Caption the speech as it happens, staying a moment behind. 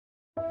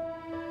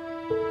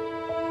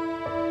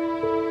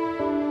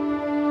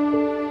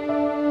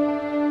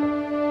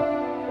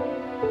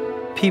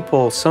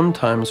People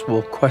sometimes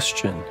will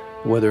question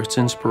whether it's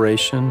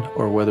inspiration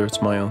or whether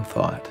it's my own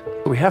thought.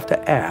 We have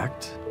to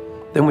act,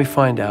 then we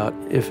find out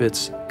if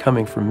it's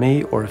coming from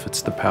me or if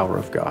it's the power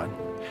of God.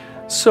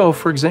 So,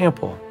 for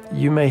example,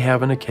 you may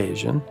have an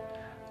occasion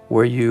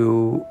where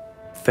you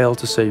fail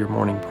to say your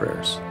morning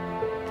prayers,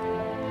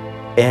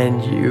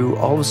 and you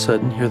all of a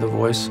sudden hear the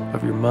voice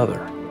of your mother,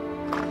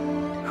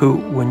 who,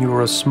 when you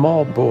were a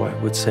small boy,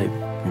 would say,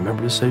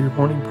 remember to say your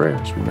morning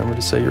prayers, remember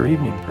to say your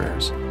evening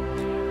prayers.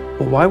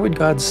 Well, why would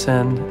God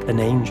send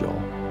an angel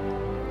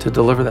to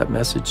deliver that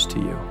message to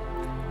you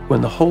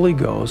when the Holy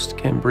Ghost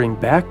can bring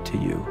back to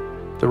you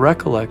the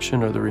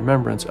recollection or the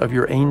remembrance of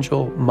your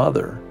angel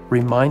mother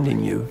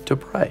reminding you to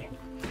pray?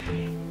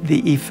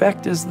 The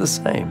effect is the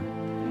same.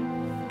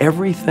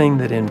 Everything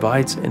that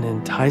invites and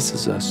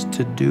entices us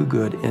to do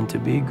good and to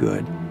be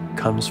good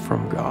comes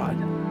from God.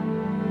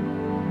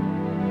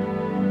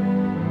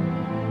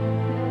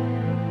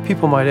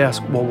 People might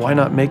ask, well, why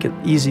not make it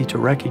easy to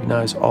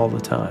recognize all the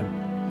time?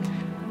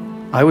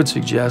 I would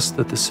suggest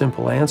that the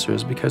simple answer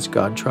is because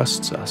God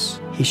trusts us.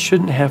 He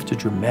shouldn't have to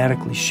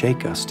dramatically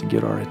shake us to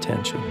get our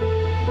attention.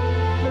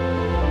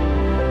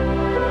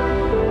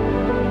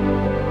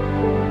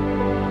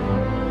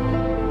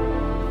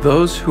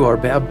 Those who are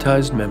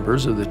baptized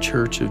members of the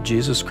Church of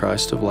Jesus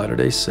Christ of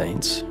Latter-day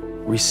Saints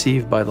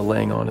receive by the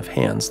laying on of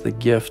hands the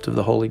gift of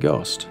the Holy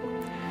Ghost.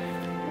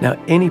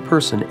 Now, any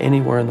person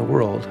anywhere in the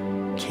world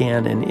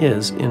can and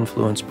is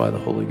influenced by the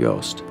Holy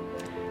Ghost.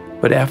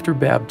 But after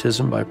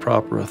baptism by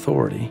proper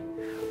authority,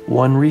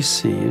 one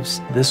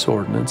receives this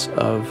ordinance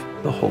of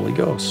the Holy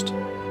Ghost.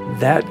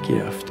 That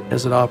gift,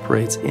 as it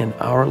operates in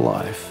our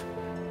life,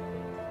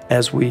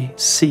 as we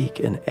seek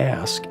and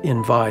ask,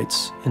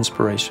 invites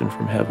inspiration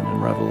from heaven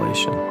and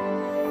revelation.